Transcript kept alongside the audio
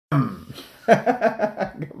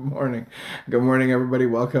Good morning. Good morning, everybody.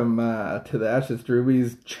 Welcome to the Ashes to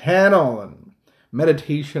Rubies channel and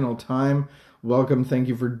meditational time. Welcome. Thank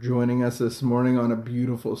you for joining us this morning on a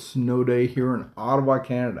beautiful snow day here in Ottawa,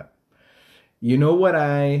 Canada. You know what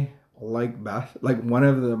I like best? Like one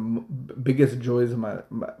of the biggest joys of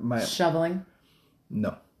my shoveling?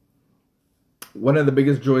 No. One of the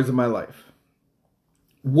biggest joys of my life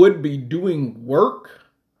would be doing work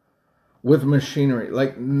with machinery.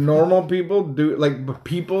 Like normal people do, like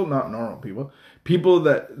people, not normal people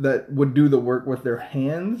that would do the work with their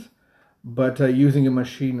hands, but using a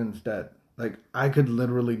machine instead. Like I could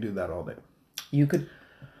literally do that all day. You could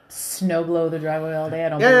snow blow the driveway all day. I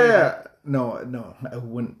don't believe it. Yeah. No, I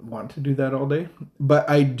wouldn't want to do that all day. But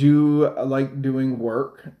I do like doing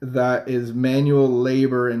work that is manual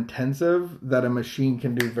labor intensive that a machine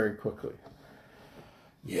can do very quickly.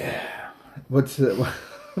 Yeah. What's it?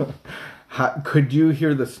 Could you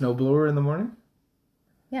hear the snowblower in the morning?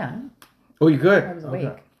 Yeah. Oh, you could? I was awake.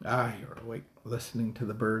 Okay. You're awake, listening to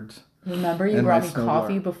the birds. Remember you brought me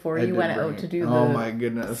coffee before you went out to do the my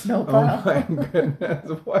goodness. snowplow? Oh my goodness.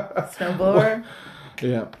 What? Snowblower?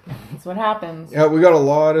 Yeah. That's what happens. Yeah, we got a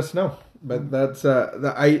lot of snow. But that's,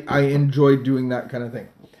 I enjoy doing that kind of thing.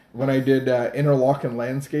 When I did interlock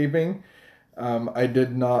landscaping, I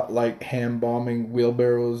did not like hand bombing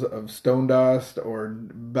wheelbarrows of stone dust or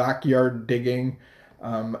backyard digging.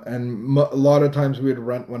 And a lot of times we would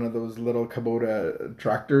rent one of those little Kubota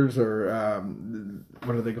tractors or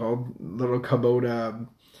what are they called? Little Kubota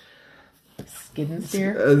skid and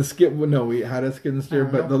steer? No, we had a skid and steer,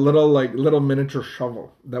 but the little miniature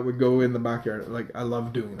shovel that would go in the backyard. Like I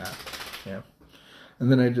love doing that. Yeah.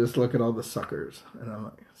 And then I just look at all the suckers and I'm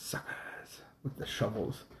like, suckers with the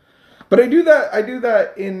shovels. But I do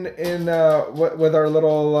that in with our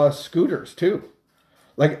little scooters too.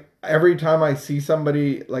 Like every time I see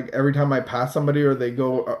somebody, like every time I pass somebody or they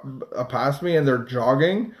go past me and they're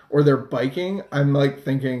jogging or they're biking, I'm like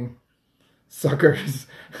thinking, suckers.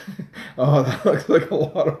 Oh, that looks like a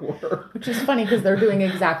lot of work. Which is funny because they're doing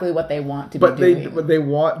exactly what they want to be doing. But they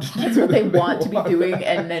want to That's what they want to be doing,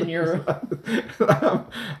 and then you're...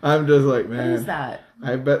 I'm just like, man. What is that?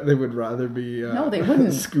 I bet they would rather be no, they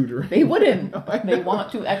wouldn't. Scooter. They wouldn't. They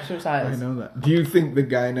want to exercise. I know that. Do you think the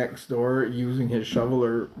guy next door using his shovel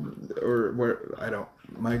or where I don't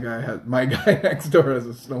my guy next door has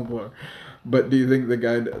a snowblower. But do you think the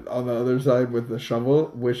guy on the other side with the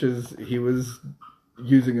shovel wishes he was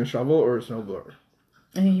using a shovel or a snowblower?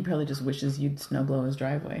 I think he probably just wishes you'd snowblow his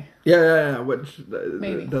driveway. Yeah, which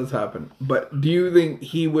maybe does happen. But do you think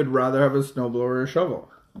he would rather have a snowblower or a shovel?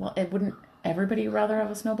 Well, it wouldn't everybody rather have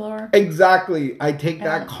a snowblower? Exactly. I take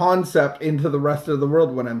that concept into the rest of the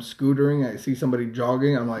world. When I'm scootering, I see somebody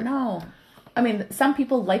jogging, I'm like... No. I mean, some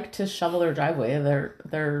people like to shovel their driveway.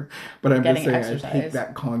 They're But I'm getting just saying, exercise. I take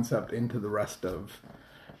that concept into the rest of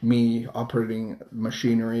me operating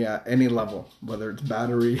machinery at any level, whether it's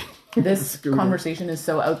battery. This conversation is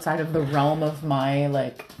so outside of the realm of my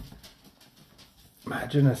like.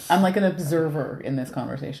 Imagine us. I'm like an observer in this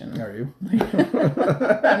conversation. Are you?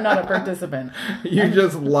 I'm not a participant. You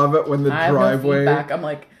just love it when the driveway. No feedback. I'm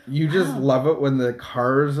like. You just love it when the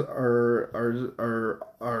cars are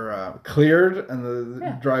cleared and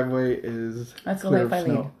the driveway is That's clear the life of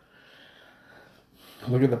snow. I lead.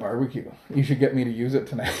 Look at the barbecue. You should get me to use it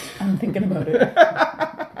tonight. I'm thinking about it.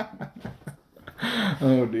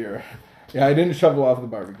 Oh dear. Yeah, I didn't shovel off the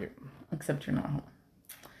barbecue. Except you're not home.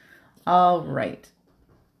 All right.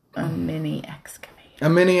 A mini excavator. A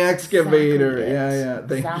mini excavator.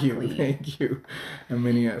 Exactly. Yeah. Thank you. A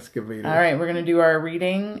mini excavator. All right, we're going to do our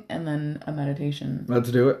reading and then a meditation. Let's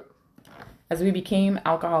do it. As we became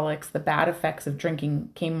alcoholics, the bad effects of drinking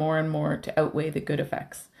came more and more to outweigh the good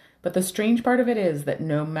effects. But the strange part of it is that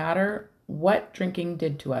no matter what drinking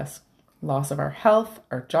did to us, loss of our health,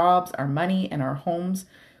 our jobs, our money, and our homes,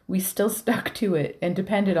 we still stuck to it and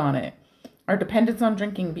depended on it. Our dependence on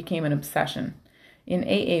drinking became an obsession. In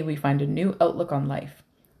AA, we find a new outlook on life.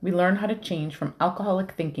 We learn how to change from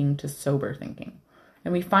alcoholic thinking to sober thinking.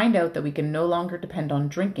 And we find out that we can no longer depend on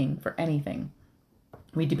drinking for anything.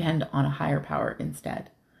 We depend on a higher power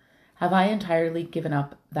instead. Have I entirely given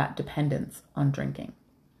up that dependence on drinking?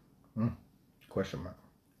 Question mark.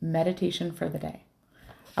 Meditation for the day.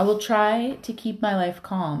 I will try to keep my life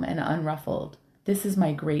calm and unruffled. This is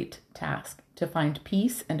my great task, to find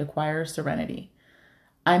peace and acquire serenity.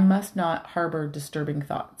 I must not harbor disturbing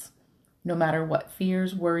thoughts. No matter what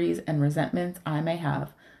fears, worries, and resentments I may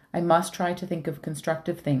have, I must try to think of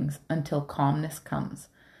constructive things until calmness comes.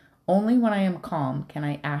 Only when I am calm can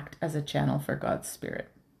I act as a channel for God's Spirit.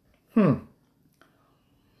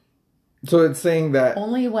 So it's saying that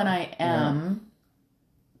only when I am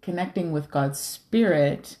connecting with God's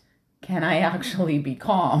Spirit can I actually be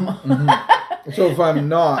calm. Mm-hmm. So if I'm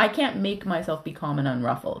not, I can't make myself be calm and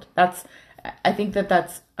unruffled. I think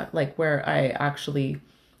that's like where I actually,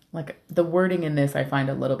 like, the wording in this I find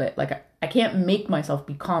a little bit like I can't make myself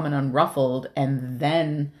be calm and unruffled and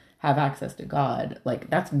then have access to God.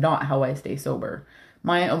 Like, that's not how I stay sober.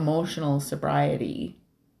 My emotional sobriety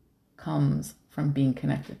comes from being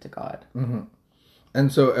connected to God. Mm-hmm.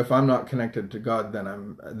 And so if I'm not connected to God,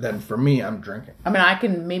 then for me, I'm drinking. I mean,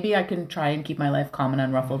 I can try and keep my life calm and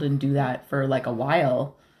unruffled and do that for like a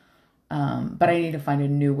while. But I need to find a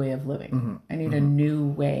new way of living. Mm-hmm. I need a new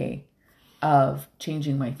way of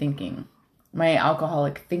changing my thinking. My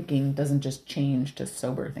alcoholic thinking doesn't just change to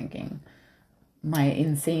sober thinking. My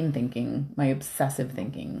insane thinking, my obsessive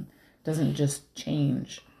thinking doesn't just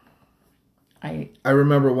change. I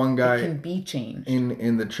remember one guy can be changed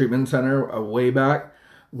in the treatment center way back.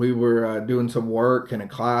 We were doing some work in a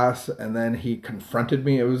class, and then he confronted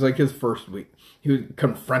me. It was like his first week. He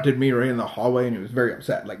confronted me right in the hallway, and he was very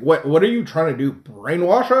upset. Like, what are you trying to do?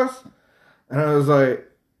 Brainwash us? And I was like,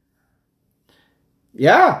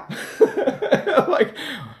 yeah. Like,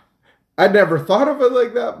 I never thought of it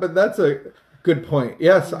like that, but that's a good point.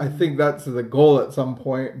 Yes, I think that's the goal at some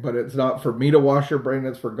point, but it's not for me to wash your brain.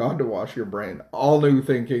 It's for God to wash your brain. All new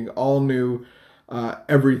thinking, all new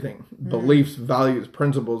everything. Beliefs, values,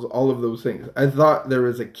 principles, all of those things. I thought there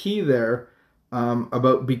was a key there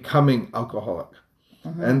about becoming alcoholic.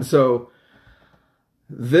 And so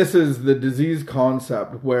this is the disease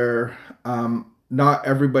concept where not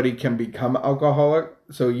everybody can become alcoholic.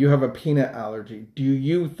 So you have a peanut allergy. Do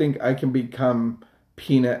you think I can become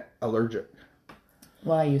peanut allergic?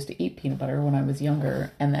 Well, I used to eat peanut butter when I was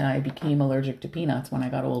younger, and then I became allergic to peanuts when I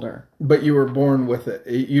got older. But you were born with it.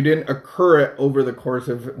 You didn't occur it over the course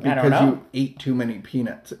of because you ate too many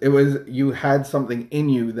peanuts. It was you had something in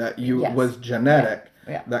you that was genetic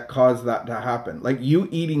that caused that to happen. Like, you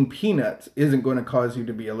eating peanuts isn't going to cause you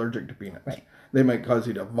to be allergic to peanuts. Right. They might cause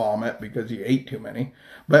you to vomit because you ate too many.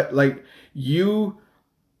 But like you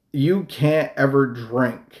can't ever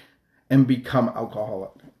drink and become alcoholic.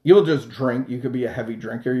 You'll just drink. You could be a heavy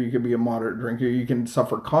drinker. You could be a moderate drinker. You can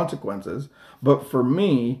suffer consequences. But for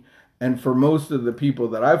me, and for most of the people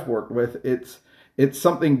that I've worked with, it's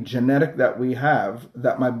something genetic that we have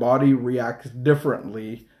that my body reacts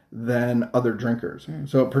differently than other drinkers.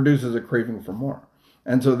 So it produces a craving for more.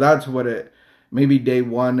 And so that's what maybe day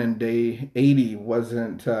 1 and day 80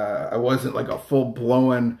 I wasn't like a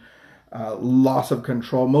full-blown loss of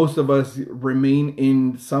control. Most of us remain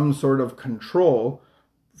in some sort of control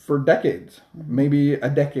for decades, maybe a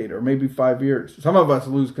decade or maybe 5 years. Some of us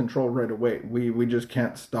lose control right away. We just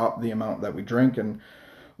can't stop the amount that we drink. And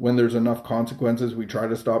when there's enough consequences, we try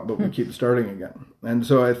to stop, but we keep starting again. And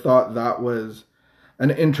so I thought that was an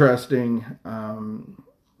interesting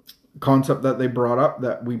concept that they brought up,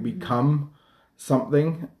 that we become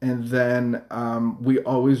something, and then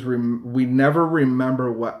we never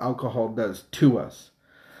remember what alcohol does to us.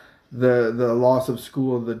 The loss of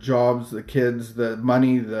school, the jobs, the kids, the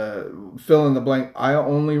money, the fill in the blank. I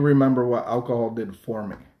only remember what alcohol did for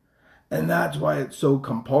me. And that's why it's so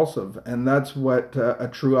compulsive. And that's what a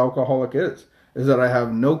true alcoholic is that I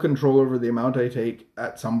have no control over the amount I take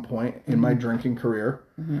at some point in my drinking career.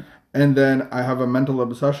 And then I have a mental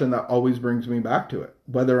obsession that always brings me back to it,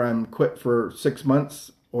 whether I'm quit for 6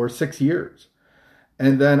 months or 6 years.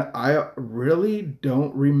 And then I really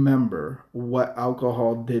don't remember what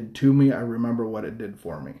alcohol did to me. I remember what it did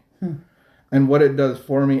for me. And what it does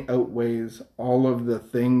for me outweighs all of the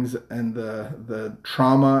things and the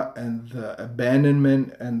trauma and the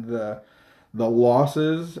abandonment and the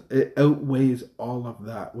losses. It outweighs all of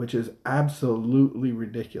that, which is absolutely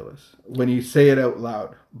ridiculous when you say it out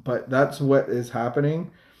loud. But that's what is happening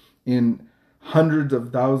in hundreds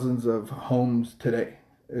of thousands of homes today.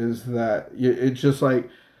 Is that it's just like,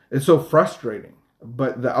 it's so frustrating,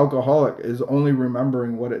 but the alcoholic is only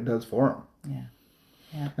remembering what it does for him.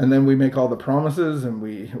 Yeah. And then we make all the promises, and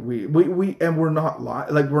we're not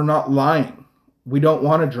lying. We don't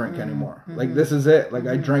want to drink anymore. Like, this is it. Like,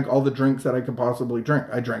 I drank all the drinks that I could possibly drink.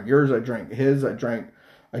 I drank yours, I drank his, I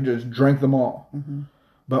just drank them all.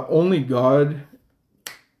 But only God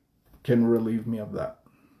can relieve me of that.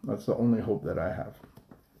 That's the only hope that I have.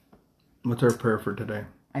 What's our prayer for today?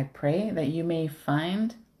 I pray that you may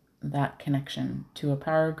find that connection to a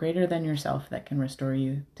power greater than yourself that can restore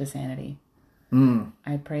you to sanity.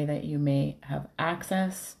 I pray that you may have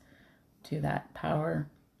access to that power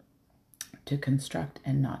to construct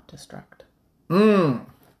and not destruct.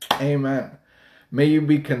 Amen. May you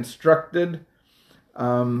be constructed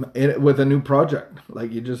with a new project.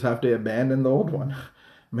 Like, you just have to abandon the old one.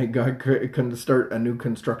 May God start a new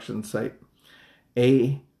construction site.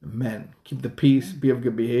 Amen. Keep the peace, be of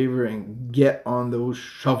good behavior, and get on those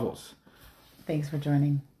shovels. Thanks for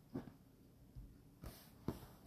joining.